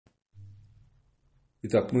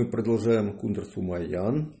Итак, мы продолжаем кунтрасу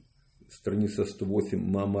Маян, страница 108,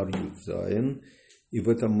 Маамар зайн. И в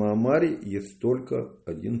этом Маамаре есть только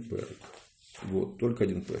один перек. Вот, только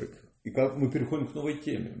один перек. И как мы переходим к новой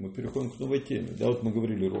теме. Да, вот мы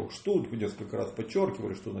говорили урок штут, несколько раз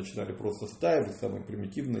подчеркивали, что начинали просто с тайвы, самой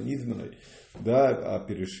примитивной, низменной, да, а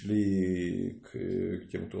перешли к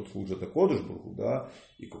тем, кто служит Акодыш-Баруху, да,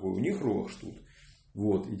 и какой у них урок штут.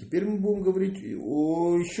 Вот. И теперь мы будем говорить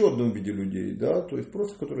о еще одном виде людей, да, то есть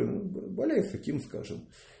просто, которые болеют таким, скажем.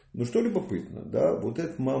 Ну что любопытно, да, вот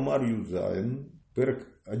этот Маамар зайн, перек,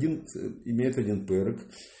 имеет один перек,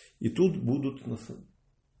 и тут будут на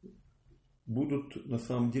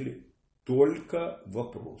самом деле только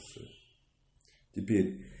вопросы.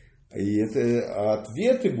 Теперь,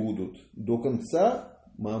 ответы будут до конца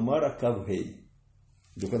Маамара Кавгей.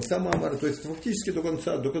 До конца Маамара, то есть фактически до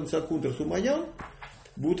конца кунтрасу Маян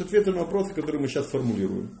будут ответы на вопросы, которые мы сейчас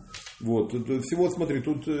формулируем. Вот, всего, смотри,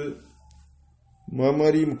 тут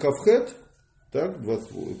Маамарим Кавхет, так,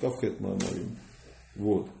 20 Кавхет Маамарим.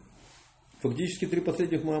 Вот. Фактически 3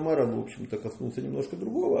 последних Маамара, в общем-то, коснутся немножко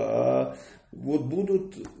другого, а вот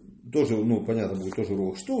будут тоже, понятно, будет тоже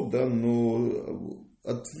урок штут, да, но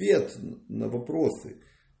ответ на вопросы,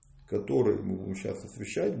 которые мы будем сейчас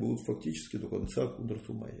освещать, будут фактически до конца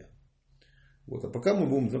кунтрасу Маян. Вот, а пока мы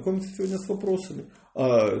будем знакомиться сегодня с вопросами.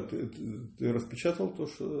 Ты распечатал то,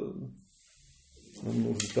 что нам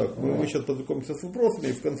нужно? Так, мы сейчас познакомимся с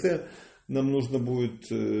вопросами, и в конце нам нужно будет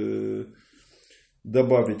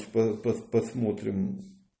добавить, посмотрим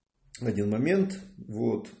один момент.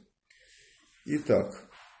 Вот. Итак,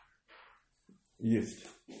 есть.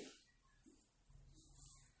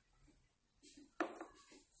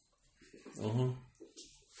 Ага.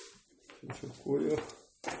 Еще коях.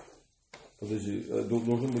 Подожди,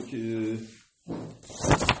 должен быть...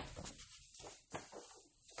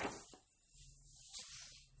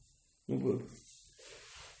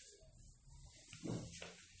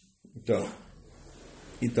 Так.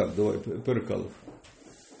 Итак, давай, Перкалов.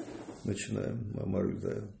 Начинаем. Маамар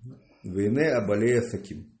зайн. Вейне абалея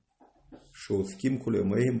саким. Шоуским куле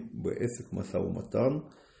моим беэсек масау матан.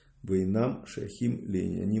 Вейнам шахим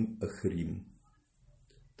леняним ахрим.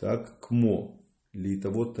 Так, кмо.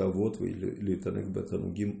 Литавот-то вот вы, литанек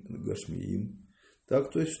батанугим гашмиим.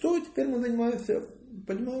 Так, то есть, что теперь мы занимаемся?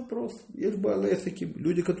 Понимаю вопрос. Есть балесики,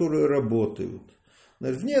 люди, которые работают.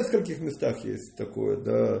 В нескольких местах есть такое,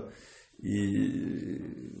 да. И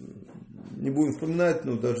не будем вспоминать,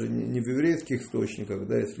 но даже не в еврейских источниках,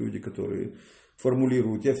 да, есть люди, которые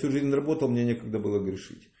формулируют. Я всю жизнь работал, мне некогда было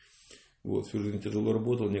грешить. Вот, всю жизнь тяжело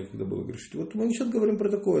работал, некогда было грешить. Вот мы сейчас говорим про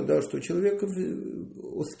такое, да, что человек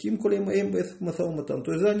оским колем моим масауматан,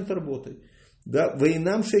 то есть занят работой. Да,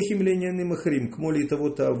 вейнам шейхим леняным ахрим, к моли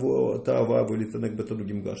того таава вылитанек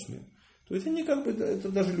баталугим гашмим. То есть они как бы,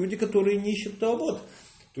 это даже люди, которые не ищут таавот.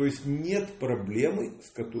 То есть нет проблемы,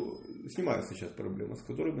 снимается сейчас проблема, с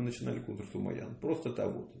которой мы начинали кунтрасу Маян. Просто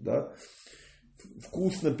таавот, да,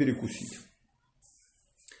 вкусно перекусить.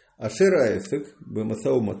 Ашераэсек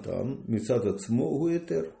бемасау матан мицад ацмо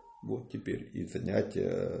гуэтер. Вот теперь и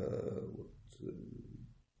занятие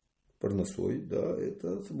парносой, да,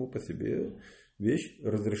 это само по себе вещь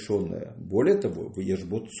разрешенная. Более того, в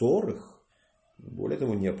ешбот цорых, более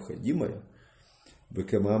того, необходимая.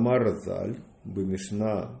 Бекемаамар заль,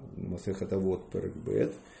 бемишна масехат авот перек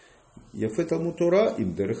бет, яфет алмутора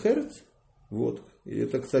им дерхерц. Вот. И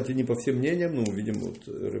это, кстати, не по всем мнениям, но, видимо, вот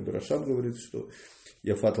Ребе Рашаб говорит, что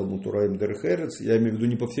Яфат алмутураим дерхерец. Я имею в виду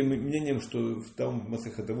не по всем мнениям, что там в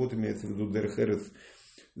Масехет Авот имеется в виду дерхерец,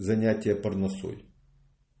 занятие парносой.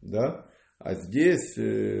 Да? А здесь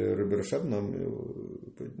Ребе Рашаб нам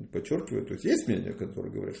подчеркивает, то есть есть мнения,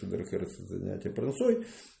 которые говорят, что дерхерец занятие парносой,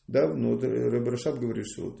 да, но Ребе Рашаб говорит,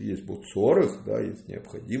 что вот есть цорых, да, есть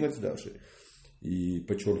необходимость даже. И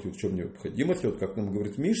подчеркивает, в чем необходимость. Вот как нам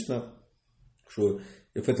говорит Мишна, что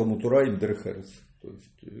Яфет алмутураим дерхерец. То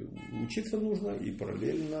есть учиться нужно и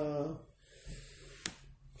параллельно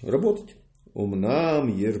работать. Умнам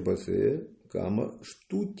ешбасе кама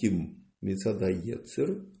штутим мецада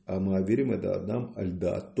ецер, а мы аверим это адам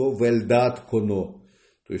альдато вельдат коно.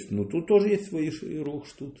 То есть, тут тоже есть свои рух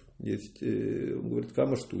штут. Есть, он говорит,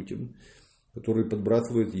 кама штутим, которые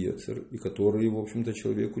подбрасывают ецер, и которые, в общем-то,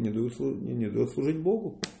 человеку не дают служить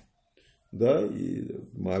Богу. Да, и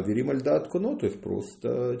Маавирим альдат коно, то есть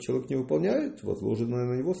просто человек не выполняет возложенное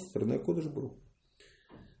на него со стороны Акодыш-Баруху.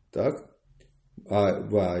 Так,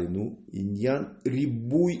 вайну иньян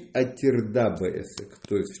рибуй атирда бэсек.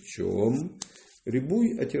 То есть в чем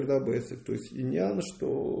рибуй атирда бэсек? То есть иньян,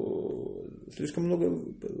 что слишком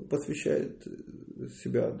много посвящает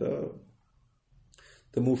себя, да,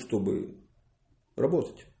 тому, чтобы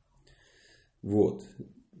работать. Вот.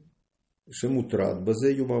 Шемутрат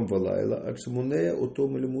базе юмам валайла, ад шемунея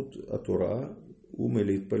отом лимут атура,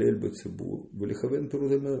 умелит палель бецебур, валихавен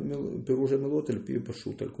перуже мелот, эльпи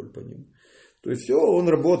пашут аль коль по ним. То есть все, он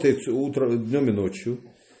работает утром, днем и ночью.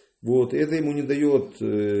 Вот, и это ему не дает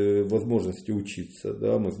возможности учиться.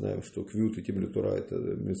 Да? Мы знаем, что квют и темлютура это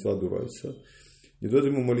митцва дурайса. Не дает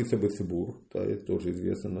ему молиться бецебур. Да, это тоже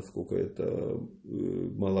известно, насколько это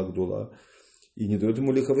малагдула. И не дает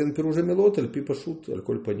ему лихавен перуже мелот, альпи пашут, аль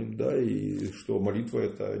коль по ним. Да? И что молитва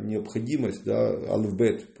это необходимость, да?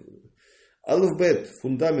 Алфбет. Алфбет,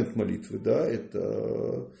 фундамент молитвы, да?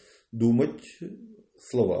 Это думать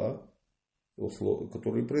слова,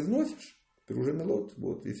 которые произносишь. Перуже мелот.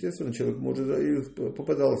 Вот. Естественно, человек может, и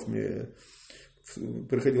попадалось мне,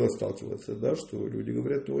 приходилось сталкиваться, да, что люди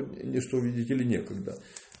говорят, ну, что видите ли, некогда.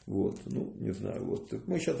 Вот. Ну, не знаю. Вот.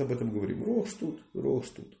 Мы сейчас об этом говорим. Рох штут.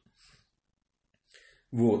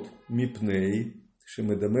 Вот. Мипней,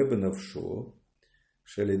 шемедаме бенавшо,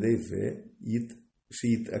 шалидейзе,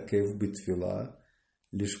 шиит акев битфила,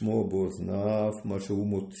 лишмо бознав,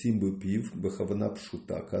 машеумот симбы пив, бахавана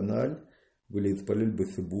пшута каналь, вылит палель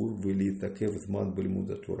бесебур, вылит акев зман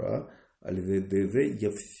бельмуда тура, альведезе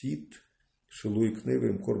явсит шилуй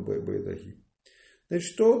кневем корбай байдаги. Значит,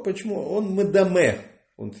 что, почему? Он медаме,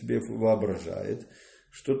 он себе воображает,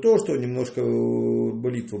 что то, что немножко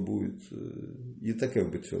молитва будет и такая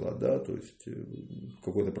бетфила, да, то есть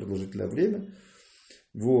какое-то продолжительное время,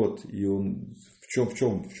 вот, и он в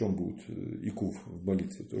чем будет икув в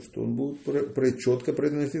молитве, то, что он будет четко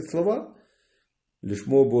произносить слова, лишь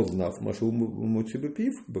мобо знав, машу мутибы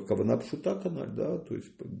пив, бакавана пшута каналь, да, то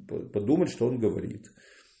есть подумать, что он говорит.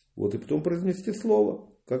 Вот, и потом произнести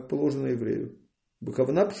слово, как положено еврею.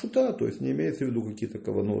 Бакавана пшута, то есть не имеется в виду какие-то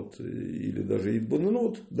каванот или даже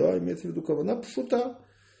идбонанот, да, имеется в виду кавана пшута.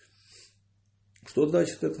 Что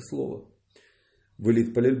значит это слово?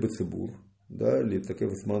 Вылит палель бецебур, да, или такая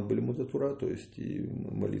высман были мутатура, то есть и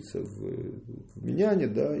молиться в миняне,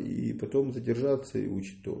 да, и потом задержаться и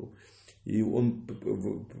учить Тору. И он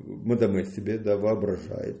мадаме себе, да,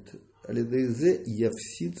 воображает. Алидейзе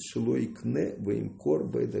явсит шилой кне веймкор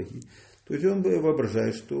байдаги. То есть он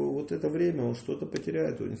воображает, что вот это время он что-то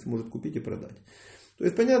потеряет, он не сможет купить и продать. То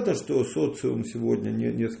есть понятно, что социум сегодня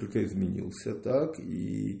несколько изменился, так,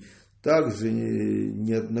 и также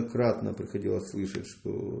неоднократно приходилось слышать,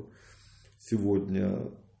 что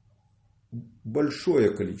сегодня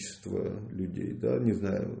большое количество людей, да, не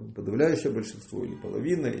знаю, подавляющее большинство или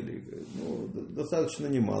половина, или достаточно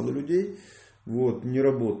немало людей, вот, не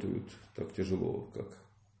работают так тяжело, как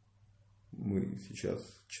мы сейчас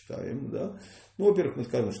читаем, да. Ну, во-первых, мы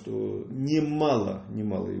скажем, что немало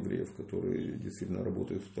евреев, которые действительно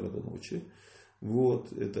работают с утра до ночи.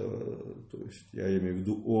 Вот, это, то есть, я имею в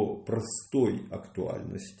виду о простой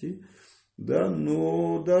актуальности, да,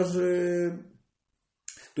 но даже...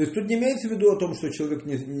 То есть, тут не имеется в виду о том, что человек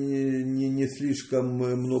не слишком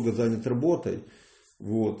много занят работой,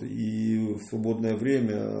 вот, и в свободное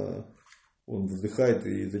время он вздыхает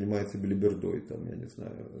и занимается белибердой, там, я не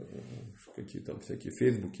знаю, какие там всякие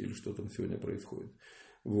фейсбуки или что там сегодня происходит.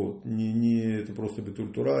 Вот, это просто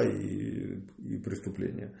бетуль-тура и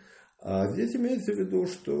преступление. А здесь имеется в виду,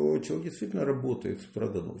 что человек действительно работает с утра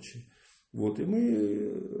до ночи. Вот, и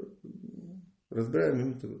мы разбираем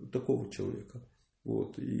именно такого человека.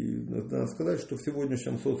 Вот, и надо сказать, что в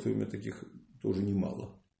сегодняшнем социуме таких тоже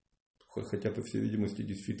немало. Хотя, по всей видимости,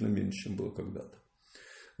 действительно меньше, чем было когда-то.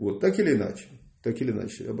 Вот, так или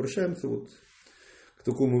иначе, обращаемся вот к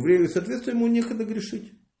такому еврею. И, соответственно, ему некогда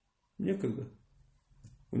грешить. Некогда.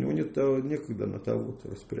 У него нет некогда на то вот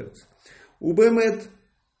распорядиться. Убемет.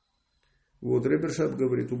 Вот, Ребершаб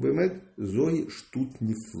говорит, убемет зои штут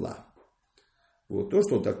нефла. Вот, то,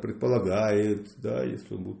 что он так предполагает, да,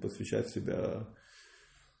 если он будет посвящать себя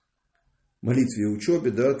молитве и учебе,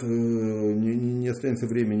 да, то не останется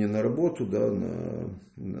времени на работу, да,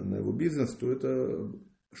 на его бизнес, то это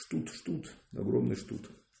штут, огромный штут.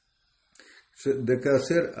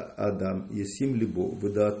 Декашер Адам Ясим Либо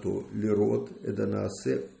Выдато Лирот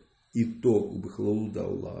Эданасе Итог Бхлалу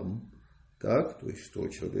Даулам. Так, то есть, что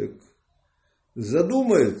человек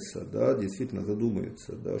задумается, да, действительно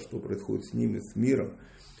задумается, да, что происходит с ним и с миром.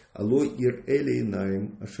 Алой ир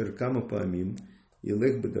элейнаим ашеркама памим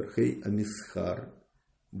илех бедархей амисхар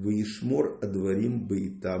вишмор адварим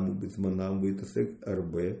бейтаму безманам вейтасек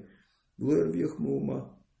арбе глоервех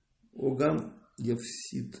мума огам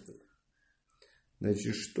явсит.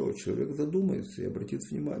 Значит, что? Человек задумается и обратит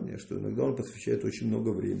внимание, что иногда он посвящает очень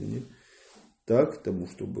много времени так, тому,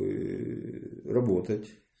 чтобы работать.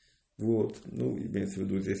 Вот. Ну, имеется в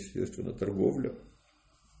виду здесь, естественно, торговля.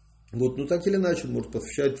 Вот, но так или иначе он может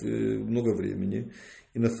посвящать много времени.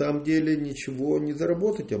 И на самом деле ничего не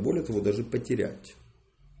заработать, а более того, даже потерять.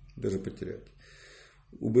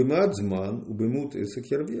 Убымат зман, убымут эсек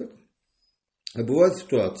ярвех. А бывают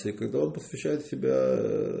ситуации, когда он посвящает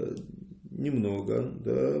себя немного,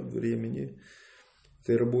 да, времени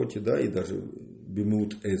этой работе, да, и даже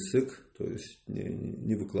бимут эсек, то есть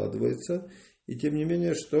не выкладывается. И тем не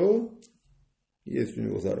менее, что есть у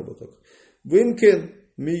него заработок. Винкен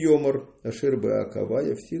миомар ашер беакава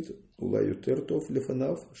явсид улаю тертов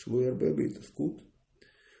лефанав шло ярбе бейтаскут.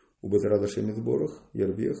 Убезрада шеми сборах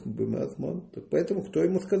ярвех бематман. Поэтому кто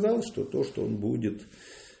ему сказал, что то, что он будет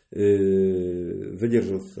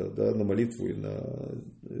задерживаться, да, на молитву и на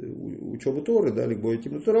учебу Торы, да, либо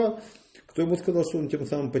этим Тора, кто ему сказал, что он тем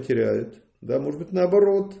самым потеряет, да, может быть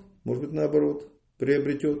наоборот,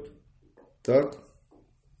 приобретет, так,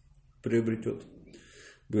 приобретет,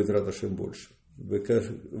 Безрат Шем больше.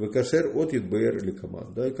 Векашер от Идбр или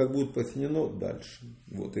команд, да, и как будет пояснено дальше.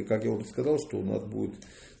 Вот, и как я уже сказал, что у нас будет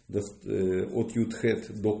от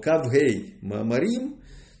Ютхет до Кавгей Маамарим,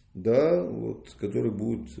 да, вот, который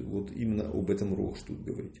будет вот именно об этом урок тут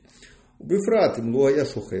говорить. Убифрат им луая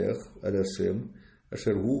шухех аляшем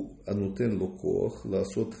ашергу анутен локох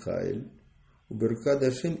ласот хайль уберкад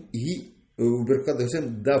ашем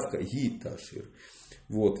давка ги ташир.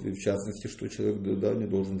 Вот, в частности, что человек, да, не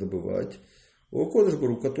должен забывать о Кодеш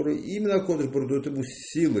Бару, который именно Кодеш Бару дает ему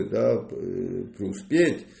силы, да,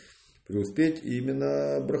 преуспеть. И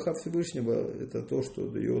именно браха Всевышнего – это то, что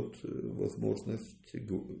дает возможность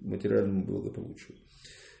материальному благополучию.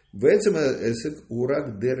 В этом эсек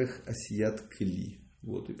урок дерех асият кли.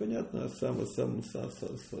 Вот, и понятно, само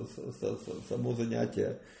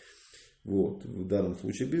занятие, вот, в данном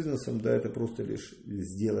случае бизнесом, да, это просто лишь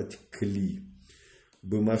сделать кли.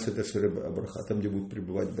 Бымаш это шереб браха, там, где будет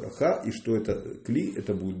пребывать браха, и что это кли,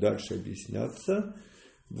 это будет дальше объясняться.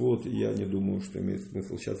 Вот, я не думаю, что имеет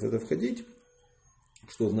смысл сейчас в это входить.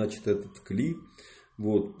 Что значит этот кли?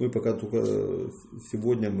 Вот, мы пока только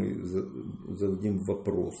сегодня мы зададим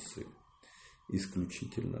вопросы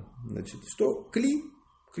исключительно. Значит, что кли?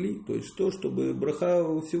 Кли, то есть то, чтобы браха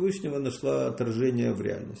у Всевышнего нашла отражение в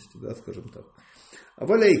реальности, да, скажем так. А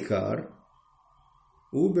валяйкар,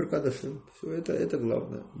 убер кадашим, все это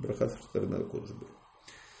главное. Браха со стороны Коджбы.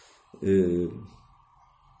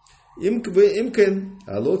 Имкен,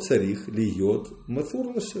 алло царих, льет, масур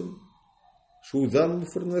лашем, шузан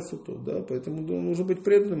фернесуто, да, поэтому он нужно быть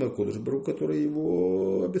преданным Акодыш Бару, который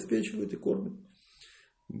его обеспечивает и кормит.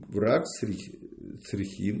 Враг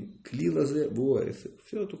црихим, кли лазе буаэсек.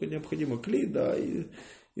 Все, только необходимо кли, да, и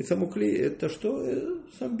само кли, это что?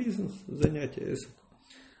 Сам бизнес, занятие эсек.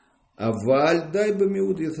 А валь дай бы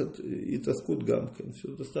миуд и таскут гамкен.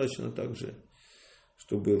 Все достаточно так же,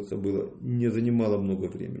 чтобы это было, не занимало много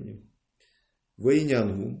времени.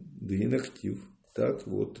 Вайнянгу, дгинактив. Так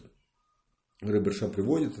вот, Реберша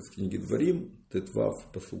приводит из книги Дворим,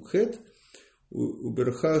 Тетвав Пасукхет,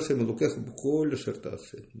 Уберхашем Лукех Буколя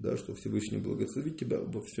Шартасы, да, что Всевышний благословит тебя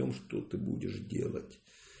во всем, что ты будешь делать.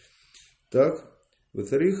 Так,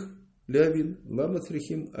 Вацарих Лявин, Лама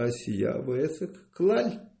Црихим Асия Ваэсек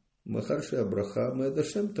Клаль, Махарши Абраха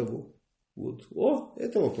Мэдашем того. Вот. О,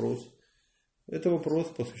 это вопрос. Это вопрос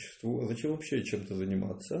по существу. А зачем вообще чем-то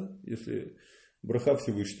заниматься, если браха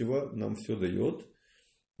Всевышнего нам все дает?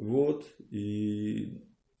 Вот. И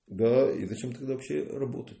да, и зачем тогда вообще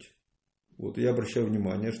работать? Вот. И я обращаю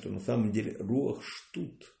внимание, что на самом деле руах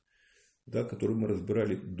штут, да, который мы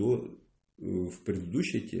разбирали в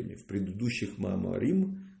предыдущей теме, в предыдущих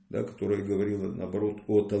Маамарим, да, которая говорила наоборот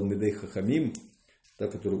о Талмидей Хахамим, да,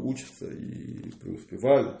 которые учатся и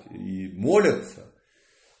преуспевают, и молятся.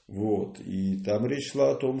 Вот. И там речь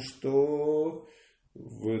шла о том, что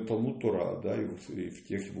в Талмуд Тора, да, и в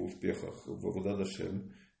тех его успехах в Аводат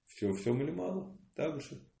Ашем все или мало. Так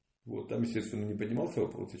же. Вот. Там, естественно, не поднимался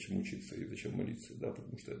вопрос, зачем учиться и зачем молиться, да,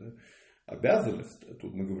 потому что это обязанность.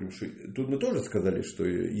 Тут мы говорим, что тут мы тоже сказали, что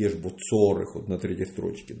ешь боцорых вот на 3-й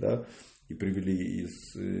строчке, да, и привели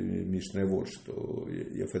из Мишны вот, что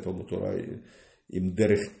Яфе Талмуд Тора им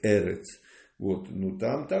дерех эрец. Вот. Ну,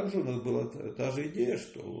 там также у нас была та же идея,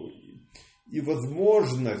 что и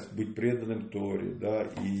возможность быть преданным Торе, да,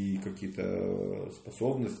 и какие-то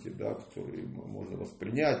способности, да, которые можно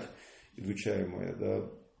воспринять, изучаемое,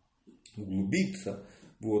 да, углубиться,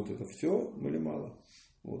 вот, это все или мало.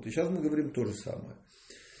 Вот. И сейчас мы говорим то же самое.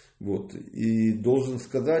 Вот. И должен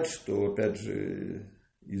сказать, что, опять же,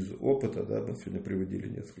 из опыта, да, мы сегодня приводили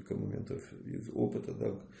несколько моментов из опыта,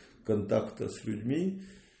 да, контакта с людьми,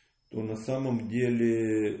 то на самом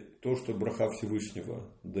деле то, что браха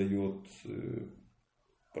Всевышнего дает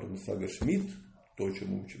Парнасага Шмидт, то, о чем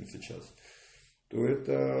мы учим сейчас, то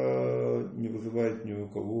это не вызывает ни у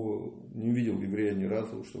кого, не видел еврея ни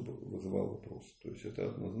разу, чтобы вызывал вопрос. То есть это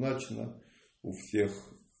однозначно у всех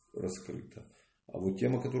раскрыто. А вот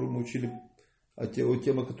тема, которую мы учили,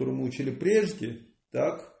 прежде,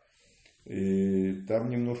 так, и там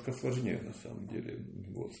немножко сложнее на самом деле.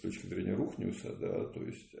 Вот, с точки зрения Рухниуса, да, то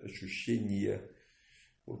есть ощущение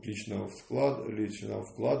вот личного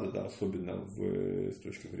вклада, да, особенно с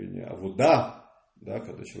точки зрения авода, да,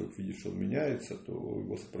 когда человек видит, что он меняется, то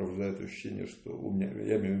его сопровождает ощущение, что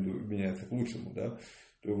я имею в виду, меняется к лучшему, да,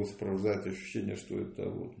 то его сопровождает ощущение, что это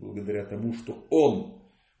вот благодаря тому, что он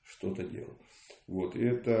что-то делал. Вот, и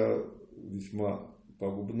это весьма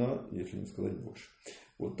пагубно, если не сказать больше.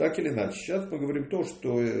 Вот так или иначе. Сейчас мы говорим то,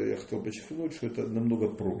 что я хотел подчеркнуть, что это намного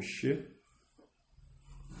проще.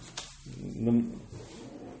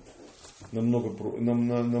 Намного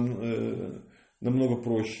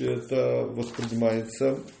проще это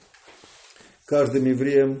воспринимается каждым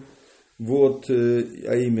евреем. Вот,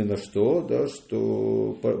 а именно что? Да,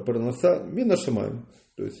 что парноса мина шамаим.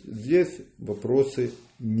 То есть здесь вопросы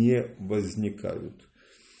не возникают.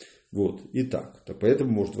 Вот, итак, так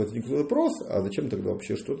поэтому может возникнуть вопрос, а зачем тогда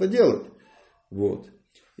вообще что-то делать? Вот.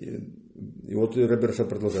 И вот Рабби Раша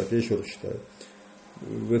продолжает, я еще раз читаю.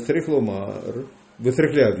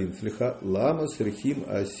 Весрехлявин слиха лама срехим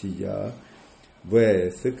асия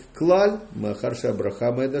весек клаль махарша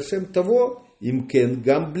абрахама эдашем того имкен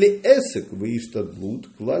гамбли эсек выиштадлут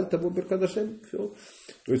клаль того беркадашем. Все.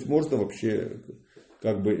 То есть можно вообще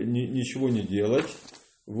как бы ничего не делать.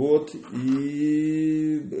 Вот,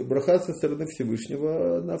 и браха со стороны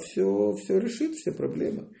Всевышнего, она все решит, все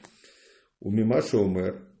проблемы. У Мимаша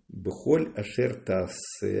умер, бхоль ашер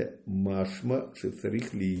таасе машма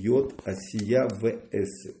шецарих льет асия в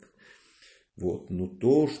эсек. Вот, но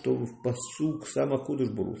то, что в пасук сам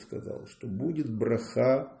Акодыш Барух сказал, что будет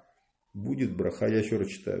браха, я еще раз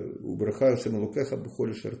читаю, у браха ашем лукеха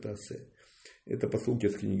бхоль ашер таасе. Это пасук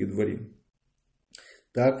из книги Дворим.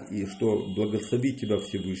 Так, и что благословит тебя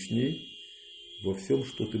Всевышний во всем,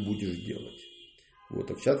 что ты будешь делать.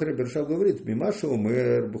 Вот, а в чат Рабби Раша говорит, мимаша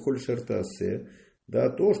умер, бхоль шартасе, да,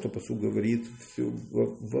 то, что пасук говорит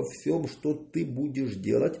во всем, что ты будешь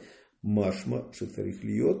делать, машма шецарих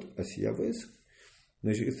льет, асия вес.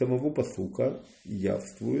 Значит, из самого пасука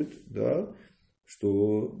явствует, да,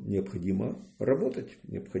 что необходимо работать.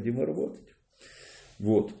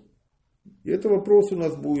 Вот. И это вопрос у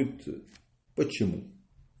нас будет, почему?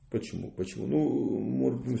 Ну,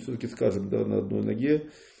 может, мы все-таки скажем, да, на одной ноге,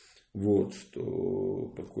 вот,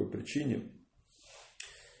 что по какой причине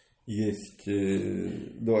есть,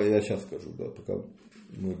 да, я сейчас скажу, да, пока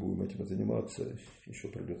мы будем этим заниматься, еще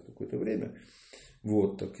пройдет какое-то время.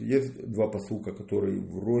 Вот, так есть два пасука, которые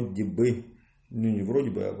вроде бы, ну не вроде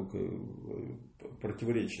бы, а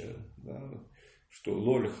противоречия, да, что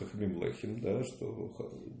лоль хахмим лехим, да, что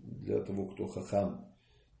для того, кто хахам,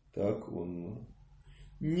 так, он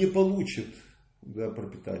не получит, да,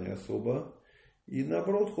 пропитание особо. И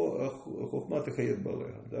наоборот, хохма тахает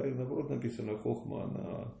балега. Да, и наоборот написано, хохма,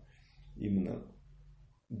 она именно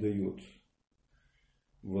дает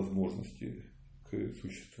возможности к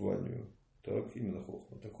существованию. Так, именно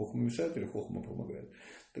хохма. Так хохма мешает или хохма помогает?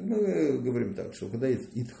 Так мы говорим так, что когда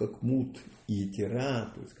есть итхакмут и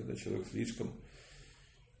итира, то есть когда человек слишком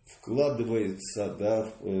вкладывается,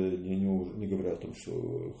 да, не говоря о том,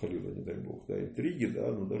 что халила, не дай бог, да, интриги,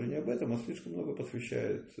 да, но даже не об этом, а слишком много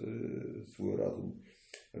посвящает свой разум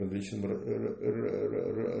различным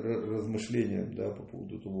размышлениям, да, по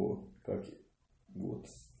поводу того, как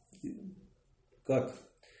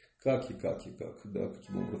да,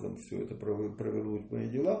 каким образом все это провернуть мои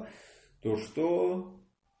дела, то что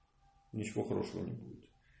ничего хорошего не будет.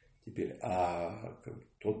 Теперь, а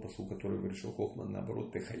тот посыл, который говорит, что хохма,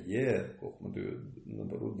 наоборот, пехае, хохма,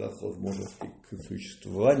 наоборот, даст возможности к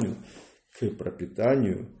существованию, к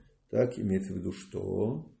пропитанию, так имеется в виду,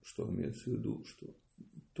 что имеется в виду, что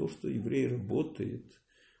то, что еврей работает,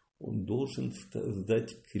 он должен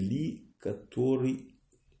создать кли, который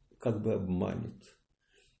как бы обманет,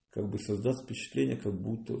 как бы создаст впечатление, как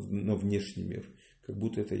будто на внешний мир, как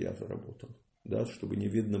будто это я заработал, да, чтобы не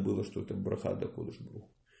видно было, что это браха да Акодыш Барух.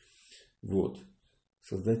 Вот.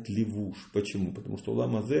 Создать левуш. Почему? Потому что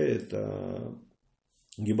улам азе это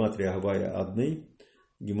гематрия Гавая Адной.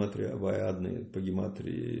 Гематрия Гавая Адной по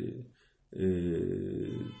гематрии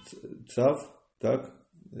Цав. Так?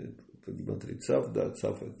 По гематрии Цав. Да,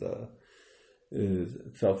 Цав это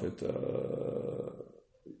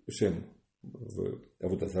Шем в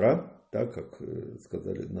Авода Зара. Так, как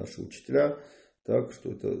сказали наши учителя. Так,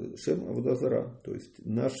 что это Шем Авода Зара. То есть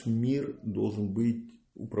наш мир должен быть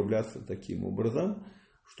управляться таким образом,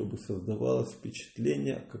 чтобы создавалось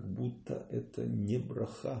впечатление, как будто это не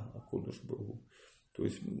браха, а кодыш Барух. То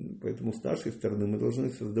есть, поэтому с нашей стороны мы должны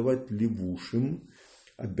создавать левушим,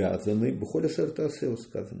 обязаны, бухоля шертасео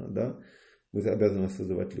сказано, да, мы обязаны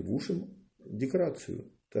создавать левушим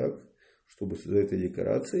декорацию, так, чтобы за этой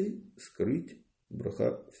декорацией скрыть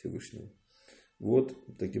браха Всевышнего. Вот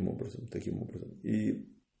таким образом. И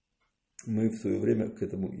мы в свое время к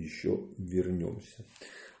этому еще вернемся.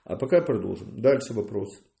 А пока продолжим. Дальше вопрос.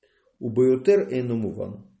 Убайотер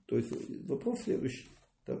эйномуван. То есть вопрос следующий.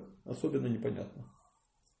 Так, особенно непонятно.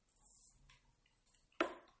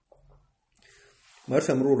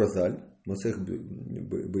 Машамру Разаль, Масех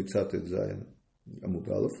Бейцат зайн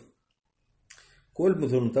Амудалов. Коль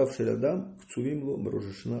мазонтав шелядам к цувимлу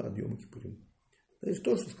мрожешна адьем кипурим. Значит,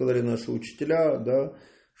 то, что сказали наши учителя, да,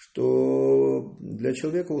 что для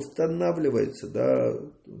человека устанавливается, да,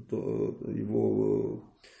 его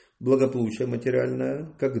благополучие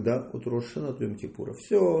материальное, когда от Рошана до Йом-Кипура.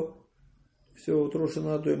 Все от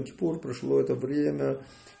Рошана до Йом-Кипур прошло это время,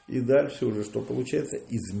 и дальше уже что получается?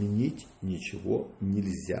 Изменить ничего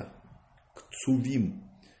нельзя. Кцувим,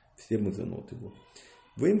 все мазанот его.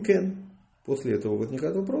 Вимкен, после этого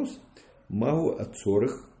возникает вопрос, магу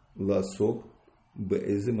ацорых ласок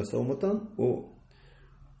бэйзе масауматан о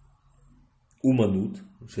уманут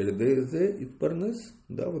шеледэйзе и парнес.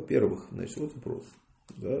 Да, во-первых, значит, вот вопрос.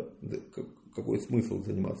 Да, какой смысл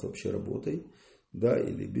заниматься вообще работой, да,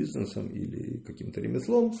 или бизнесом, или каким-то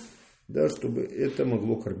ремеслом, да, чтобы это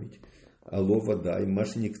могло кормить. Алло вода, и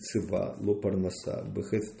машник цива, ло парнаса,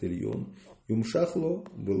 бэхэс тельон, юмшахло,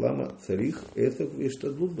 былама царих, это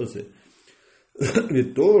вештадлут базе.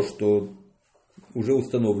 Ведь то, что уже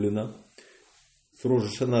установлено с Рош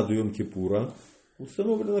ха-Шана до Йом-Кипура,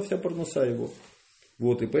 установлена вся парноса его.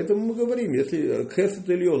 Вот, и поэтому мы говорим, если Хесед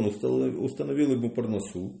Эльон установил ему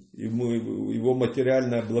парносу, его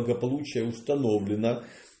материальное благополучие установлено,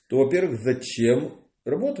 то, во-первых, зачем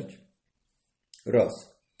работать? Раз.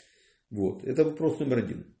 Вот, это вопрос номер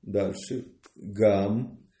один. Дальше.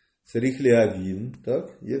 Гам, Царих Леавин,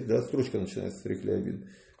 так, есть, да, строчка начинается с Царих Леавин.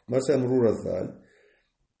 Масамру Разаль,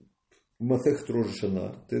 Масех Рош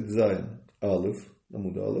ха-Шана, Тет зайн Алеф,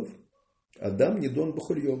 Амудалев, Адам Нидон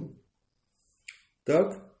Бахульем.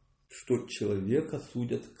 Так, что человека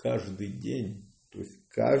судят каждый день. То есть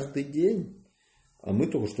каждый день. А мы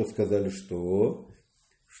только что сказали, что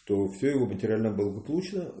все его материальное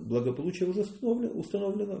благополучие уже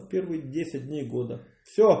установлено в первые 10 дней года.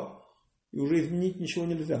 Все. И уже изменить ничего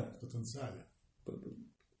нельзя. В потенциале.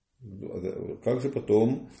 Как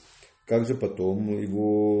же потом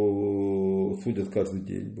его судят каждый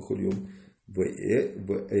день? Бахульем.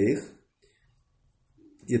 Вээх.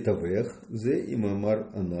 Этавех, зе и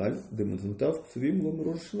Маамар аналь, демонтав цвим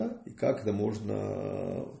ломрошна. И как это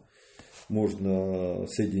можно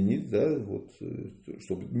соединить, да, вот,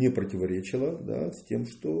 чтобы не противоречило, да, с тем,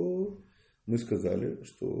 что мы сказали,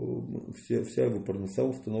 что вся его парноса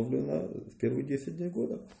установлена в первые 10 дней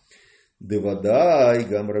года. Девада и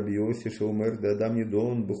гам раби Йоси шеумер да адам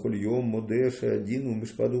нидон бахольем модеше один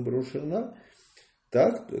умешпаду брошена.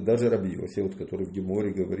 Так, даже раби Йоси, вот, который в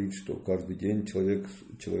Геморе говорит, что каждый день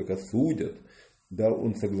человека судят, да,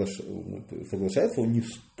 он соглашается, он не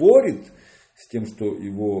спорит с тем, что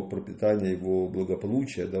его пропитание, его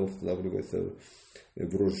благополучие, да, устанавливается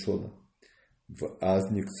в Рош ха-Шана. В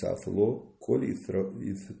азник цафло, коли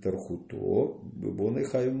из тархуто, бебоной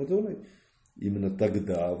хаю мазоной. Именно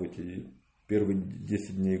тогда, в эти первые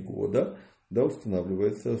 10 дней года, да,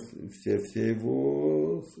 устанавливается все, что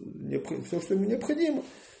ему необходимо,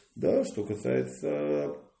 да, что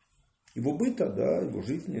касается его быта, да, его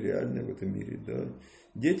жизни реальной в этом мире, да,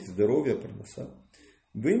 дети, здоровье, парноса.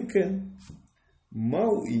 Вимкен,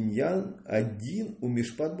 мау иньян один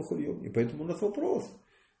умешпат бахульем. И поэтому у нас вопрос,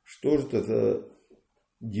 что же это за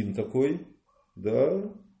дин такой,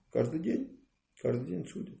 да, каждый день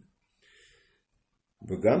судит.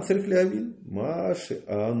 Вегам царих леавин, маши,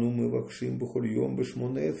 ану мы вакшим бухульем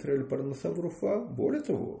бешмонесрель парноса вруфа. Более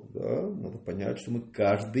того, да, надо понять, что мы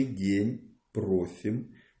каждый день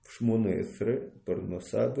просим в шмонесре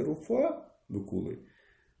парноса вруфа выкулы.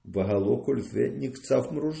 Вагало кользе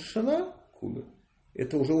никцав Рош ха-Шана кулы.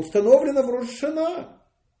 Это уже установлено в Рош ха-Шана.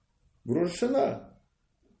 В Рош ха-Шана.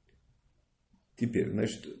 Теперь,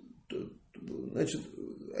 значит,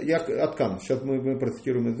 я Аткан, сейчас мы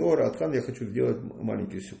процитируем из Зора, Аткан я хочу сделать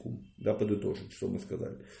маленький секунд, да, подытожить, что мы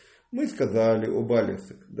сказали. Мы сказали об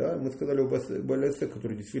Алесек, да, мы сказали об Алесек,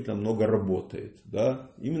 который действительно много работает, да,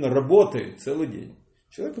 именно работает целый день.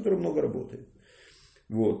 Человек, который много работает.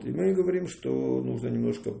 Вот, и мы говорим, что нужно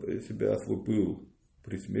немножко себя, свой пыл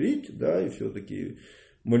присмирить, да, и все-таки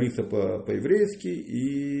молиться по-еврейски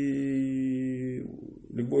и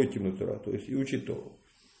любой тиму Тора, то есть и учить Тору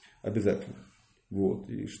обязательно. Вот,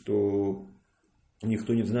 и что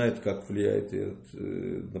никто не знает, как влияет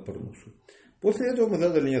на парнусу. После этого мы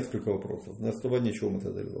задали несколько вопросов. На основании чего мы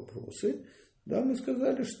задали вопросы? Да, мы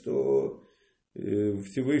сказали, что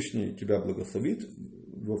Всевышний тебя благословит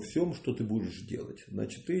во всем, что ты будешь делать.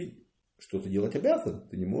 Значит, ты что-то делать обязан.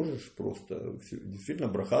 Ты не можешь просто... Действительно,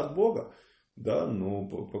 браха от Бога. Да, но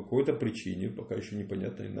по какой-то причине, пока еще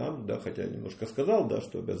непонятной нам, да, хотя я немножко сказал, да,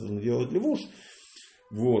 что обязан делать левуш,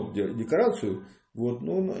 вот, декорацию, вот,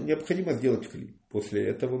 но необходимо сделать хлеб. После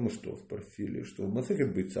этого мы что спросили, что в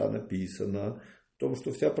Масехет Бейца написано о том,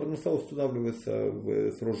 что вся парноса устанавливается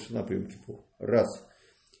с Рош ха-Шана по Йом-Кипур. Раз.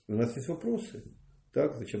 И у нас есть вопросы.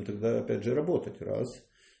 Так, зачем тогда опять же работать? Раз.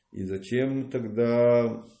 И зачем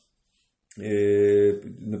тогда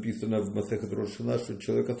написано в Масехет Рош ха-Шана, что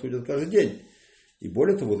человека судят каждый день? И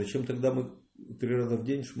более того, зачем тогда мы 3 раза в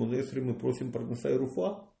день Шмоне Эсрей мы просим парноса и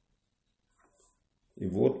руфа? И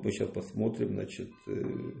вот мы сейчас посмотрим, значит,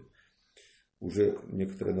 уже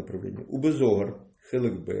некоторые направления. Убезогар,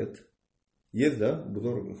 Хелек Бет. Есть, да?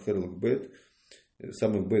 Убезогар, Хелек Бет.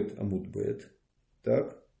 Самый Бет, Амуд Бет.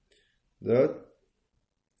 Так. Да.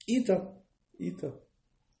 Ита.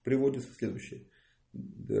 Приводится следующее.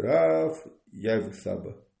 Дырав, Яйв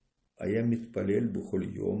Саба. А я митпалель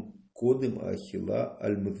бухоль йом. Кодым ахила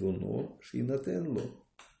аль-мазоно шинатенло.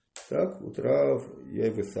 Так, утрав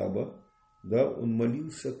Яйв Саба. Да, он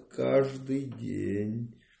молился каждый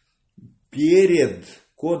день перед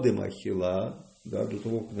кодем ахила, да, до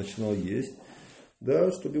того, как начинал есть,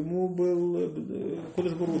 да, чтобы ему был,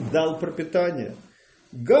 Кодеш Барух дал пропитание.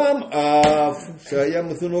 Гам аф, шая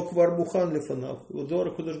мазунок варбухан лефанав.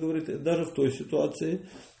 Вот Кодеш говорит, даже в той ситуации,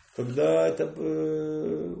 когда это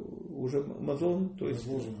уже мазон, то есть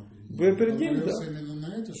перед ним, да. Именно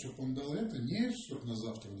на это, чтобы он дал это, не чтобы на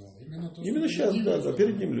завтра дал. Именно сейчас, да,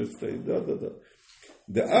 перед ним лед стоит, да.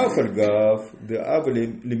 Да афальгав, да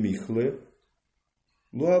авли лемихле,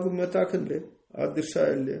 луавы матаканле,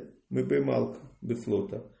 адышайле, мы беймалка,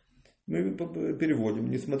 беслота. Мы переводим,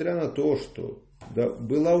 несмотря на то, что да,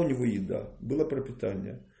 была у него еда, было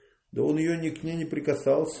пропитание, да он к ней не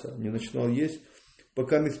прикасался, не начинал есть,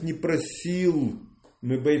 пока не просил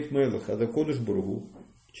мы бейт мелах, а до Кодеш Барух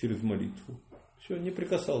через молитву. Все, не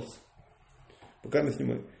прикасался. Пока мы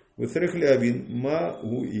снимаем. Высрех леавин ма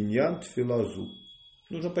у иньян тфилазу.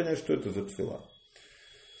 Нужно понять, что это за тфила.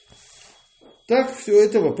 Так, все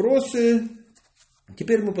это вопросы.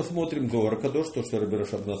 Теперь мы посмотрим Зоар Кадош, то, что Раби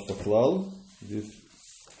Рашаб нас послал. Здесь,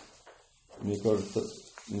 мне кажется,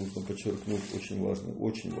 нужно подчеркнуть очень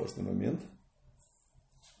важный момент.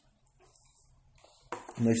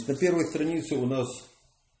 Значит, на первой странице у нас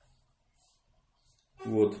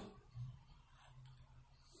вот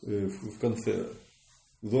в конце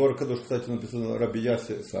Зоар Кадош, кстати, написано Раби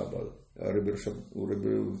Яси Саба.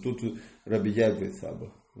 Тут Раби Яви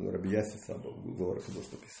Саба. Раби Яси Саба. В Зоар Кадош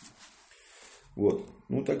написано. Вот.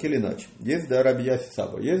 Ну, так или иначе. Есть, да, Раби Яси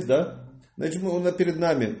Саба? Есть, да? Значит,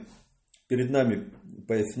 перед нами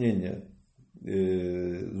пояснение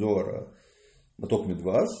Зоара Маток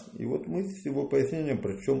Мидваш. И вот мы с его пояснением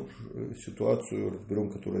прочтем ситуацию,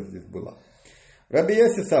 разберем, которая здесь была. Раби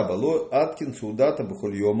Яси Саба, ло аткин саудата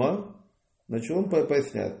бухоль йома. Значит, он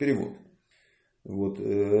поясняет, перевод. Вот,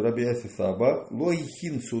 Раби Яси Саба, ло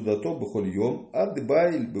ихин саудато бухоль йом, ад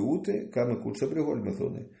байль беуте, камы кутша бриголь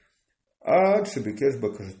мазоны. Ад шебекеш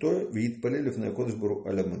бакашто, вид полелев на Кодеш Барух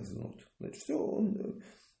аля мазонот. Значит, все, он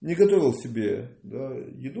не готовил себе, да,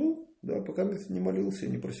 еду, да, пока не молился,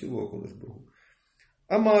 не просил его Кодеш Барух.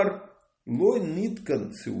 Амар, ло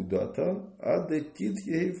ниткан саудата, ад тит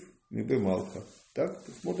еев мибе малха. Так,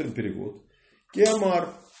 смотрим перевод. Киамар,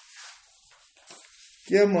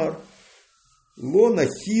 лона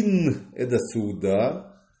хин эда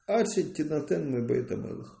сауда, ачет тинатен мы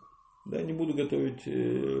бейтамелах. Да, не буду готовить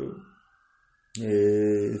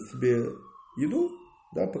себе еду,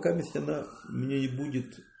 да, пока она мне не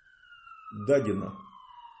будет дадена.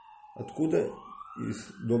 Откуда?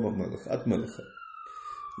 Из дома Мелаха, от Мелаха.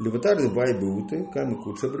 Леватар вай беуты, камы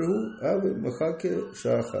куча брегу, а вы махаке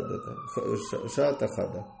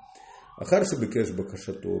шаатахада. Ахарши бекеш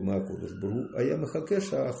бакашато, ма Кодеш Барух, а я махаке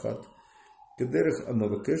шаахат. Кедерех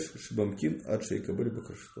амавакеш шибамкин адшейкабель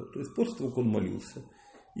бакашато. То есть после того, как он молился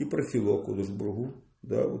и просил о Кодеш Барух,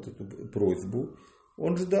 да, вот эту просьбу,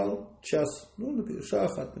 он ждал час. Ну,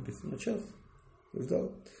 шаахат написано, час.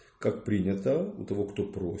 Ждал. Как принято у того,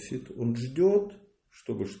 кто просит, он ждет,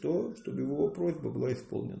 чтобы что? Чтобы его просьба была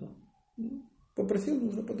исполнена. Попросил,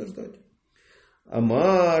 нужно подождать.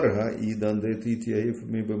 Амар гаидан детит яев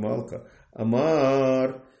мибемалка.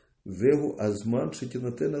 Амар зегу азман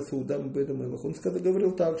шетинатена саудам бедамелах. Он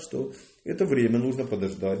говорил так, что это время нужно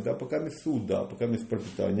подождать, да, пока есть суда, пока есть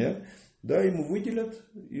пропитание, да, ему выделят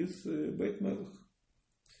из бейт-мелах.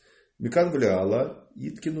 Микан влиала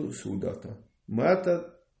иткину судата.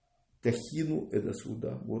 Мата тахину это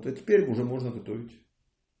суда. Вот, а теперь уже можно готовить.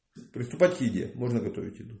 Приступать к еде. Можно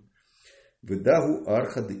готовить еду. Выдагу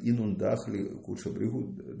архады инун дахли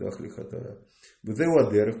кушабригу дахли хатая. Выдагу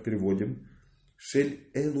адерах переводим. Шель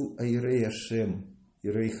элу айрея шем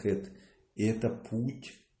ирейхет. И это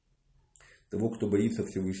путь того, кто боится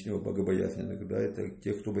Всевышнего, богобоязненных. Да, это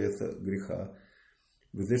тех, кто боится греха.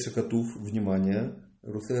 Выдагу шакатув, внимание.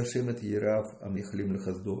 Русей Ашем это Ерав, Амихалим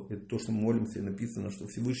Лехаздо. Это то, что мы молимся, и написано, что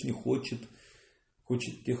Всевышний хочет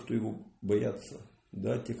тех, кто его боятся.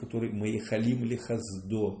 Да, те, которые моей халим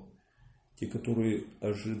Лехаздо. Те, которые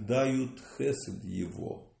ожидают хесед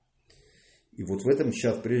его. И вот в этом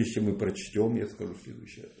сейчас, прежде чем мы прочтем, я скажу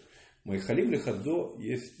следующее. Моей халим Лехаздо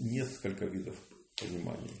есть несколько видов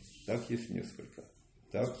пониманий. Так, есть несколько.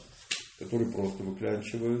 Так, которые просто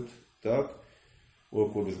выклянчивают. Так, о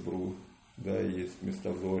Кодыш Бру. Да, есть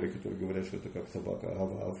места в Зоре, которые говорят, что это как собака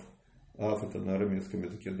ав. Ав это на арамейском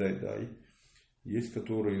языке дай. Есть,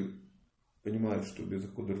 которые понимают, что без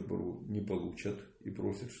Кодыш Бру не получат и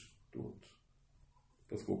просят, что вот,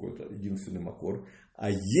 поскольку это единственный макор. А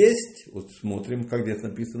есть, вот смотрим, как здесь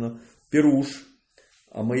написано, пируш,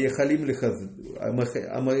 амаяхалим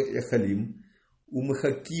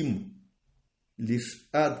умахаким лишь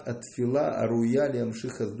ад от фила аруяли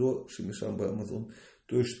амшихаздо шимишам баамазон.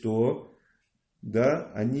 То есть что?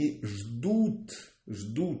 Да, они ждут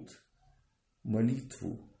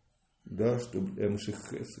молитву, да, чтобы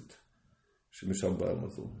Эмшихесет, Шемишам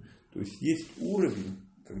Баамазон. То есть есть уровень,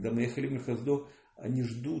 когда мои халим хаздо, они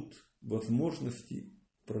ждут возможности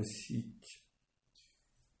просить.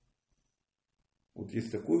 Вот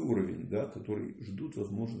есть такой уровень, да, который ждут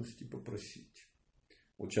возможности попросить.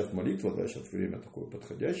 Вот сейчас молитва, да, сейчас время такое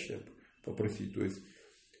подходящее, попросить, то есть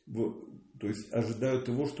ожидают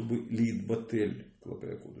того, чтобы лид батель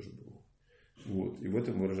клапая кодыш был. Вот. И в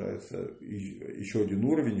этом выражается еще один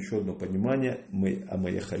уровень, еще одно понимание.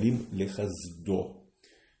 Амаяхалим лехаздо.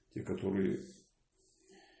 Те, которые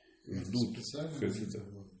ждут хесида.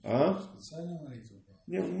 Специальная молитва.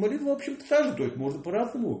 Не, молитва, в общем-то, та же. То есть можно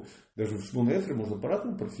по-разному. Даже в Шмон-Эсре можно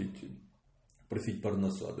по-разному просить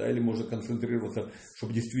парноса. Да? Или можно концентрироваться,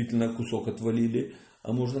 чтобы действительно кусок отвалили.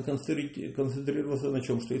 А можно концентрироваться на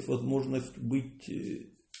чем? Что есть возможность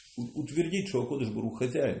утвердить, что Акодыш Барух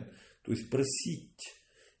хозяин. То есть просить.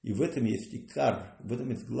 И в этом есть икар, в этом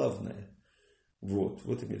есть главное. Вот,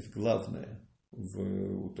 в этом есть главное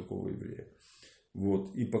у такого еврея.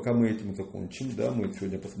 Вот. И пока мы этим закончим, да, мы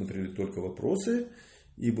сегодня посмотрели только вопросы.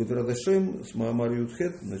 И Будрад Ашем с Маамар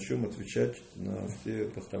Юдхет начнем отвечать на все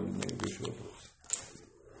поставленные выше вопросы.